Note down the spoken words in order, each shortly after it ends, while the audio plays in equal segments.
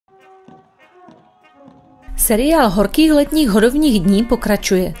Seriál horkých letních hodovních dní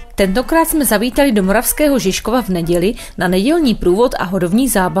pokračuje. Tentokrát jsme zavítali do Moravského Žižkova v neděli na nedělní průvod a hodovní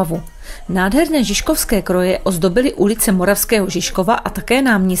zábavu. Nádherné žižkovské kroje ozdobily ulice Moravského Žižkova a také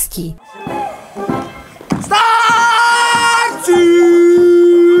náměstí.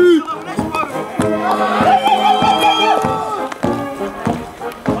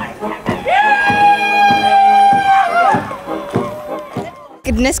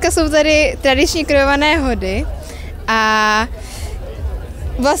 Dneska jsou tady tradičně krojované hody a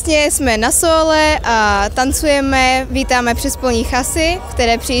vlastně jsme na sóle a tancujeme, vítáme přespolní chasy,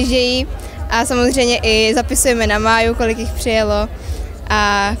 které přijíždějí a samozřejmě i zapisujeme na máju, kolik jich přijelo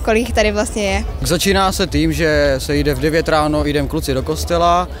a kolik jich tady vlastně je. Začíná se tím, že se jde v 9 ráno, jdem kluci do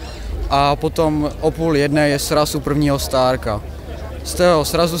kostela a potom o 12:30 je sraz u prvního stárka. Z toho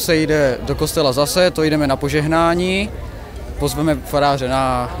srazu se jde do kostela zase, to jdeme na požehnání. Pozveme faráře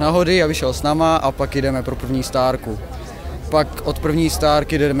na hody, aby šel s náma a pak jdeme pro první stárku. Pak od první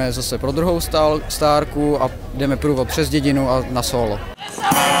stárky jdeme zase pro druhou stárku a jdeme průvod přes dědinu a na solo.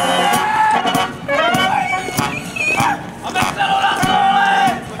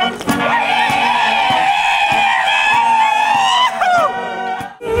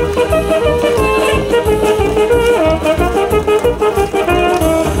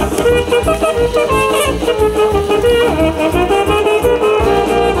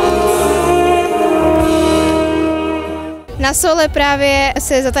 Na sole právě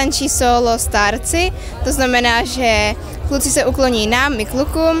se zatančí solo stárci, to znamená, že kluci se ukloní nám, my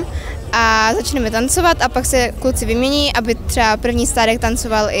klukům a začneme tancovat a pak se kluci vymění, aby třeba první stárek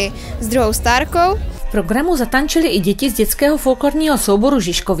tancoval i s druhou stárkou. V programu zatančili i děti z dětského folklorního souboru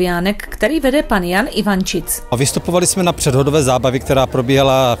Žižkoviánek, který vede pan Jan Ivančic. A vystupovali jsme na předhodové zábavě, která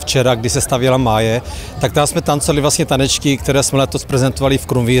probíhala včera, kdy se stavěla máje. Tak tam jsme tancovali vlastně tanečky, které jsme letos prezentovali v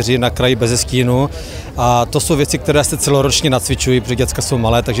Krumvíři na kraji Bezestínu. A to jsou věci, které se celoročně nacvičují, protože děcka jsou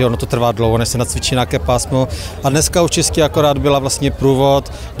malé, takže ono to trvá dlouho, než se nacvičí nějaké pásmo. A dneska už česky akorát byla vlastně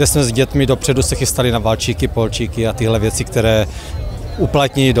průvod, kde jsme s dětmi dopředu se chystali na valčíky, polčíky a tyhle věci, které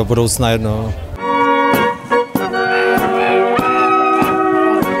uplatní do budoucna jednou.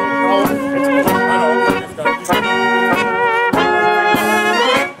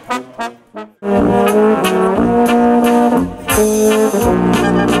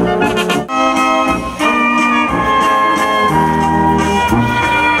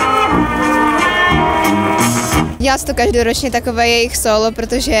 Dělá se to každoročně takové jejich solo,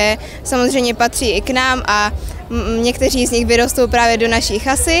 protože samozřejmě patří i k nám a někteří z nich vyrostou právě do naší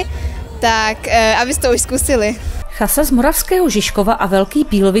chasy, tak abyste to už zkusili. Chasa z Moravského Žižkova a Velký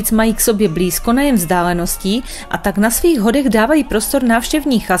Pílovic mají k sobě blízko nejen vzdáleností a tak na svých hodech dávají prostor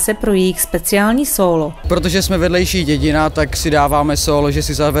návštěvní chase pro jejich speciální solo. Protože jsme vedlejší dědina, tak si dáváme solo, že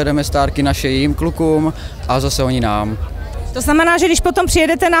si zavedeme stárky naše jim klukům a zase oni nám. To znamená, že když potom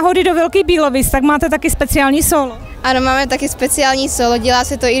přijedete na hody do Velký Pílovic, tak máte taky speciální solo? Ano, máme taky speciální solo, dělá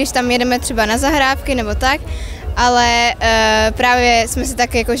se to i když tam jedeme třeba na zahrávky nebo tak, ale právě jsme si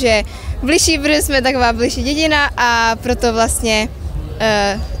tak jakože bližší, protože jsme taková bližší dědina a proto vlastně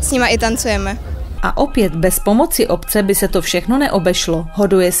s nima i tancujeme. A opět bez pomoci obce by se to všechno neobešlo.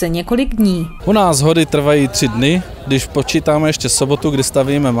 Hoduje se několik dní. U nás hody trvají 3 dny, když počítáme ještě sobotu, kdy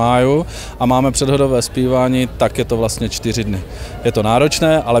stavíme máju a máme předhodové zpívání, tak je to vlastně 4 dny. Je to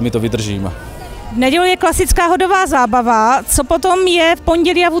náročné, ale my to vydržíme. V neděli je klasická hodová zábava, co potom je v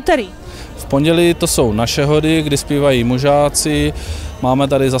pondělí a v úterý? V pondělí to jsou naše hody, kdy zpívají mužáci, máme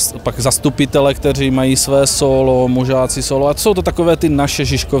tady pak zastupitele, kteří mají své solo, mužáci solo a jsou to takové ty naše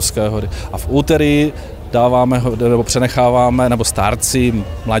žižkovské hody. A v úterý dáváme nebo přenecháváme, nebo stárci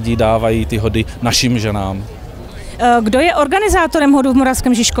mladí dávají ty hody našim ženám. Kdo je organizátorem hodů v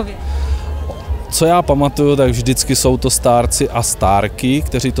Moravském Žižkově? Co já pamatuju, tak vždycky jsou to stárci a stárky,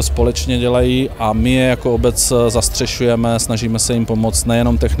 kteří to společně dělají a my je jako obec zastřešujeme, snažíme se jim pomoct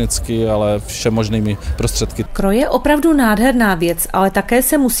nejenom technicky, ale všemožnými prostředky. Kroj je opravdu nádherná věc, ale také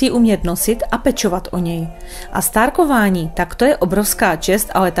se musí umět nosit a pečovat o něj. A stárkování, tak to je obrovská čest,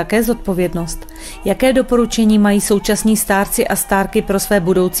 ale také zodpovědnost. Jaké doporučení mají současní stárci a stárky pro své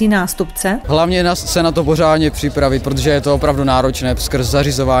budoucí nástupce? Hlavně se na to pořádně připravit, protože je to opravdu náročné skrz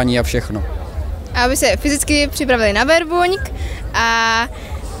zařizování a všechno. A aby se fyzicky připravili na verbuňk a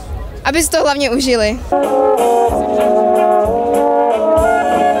aby si to hlavně užili.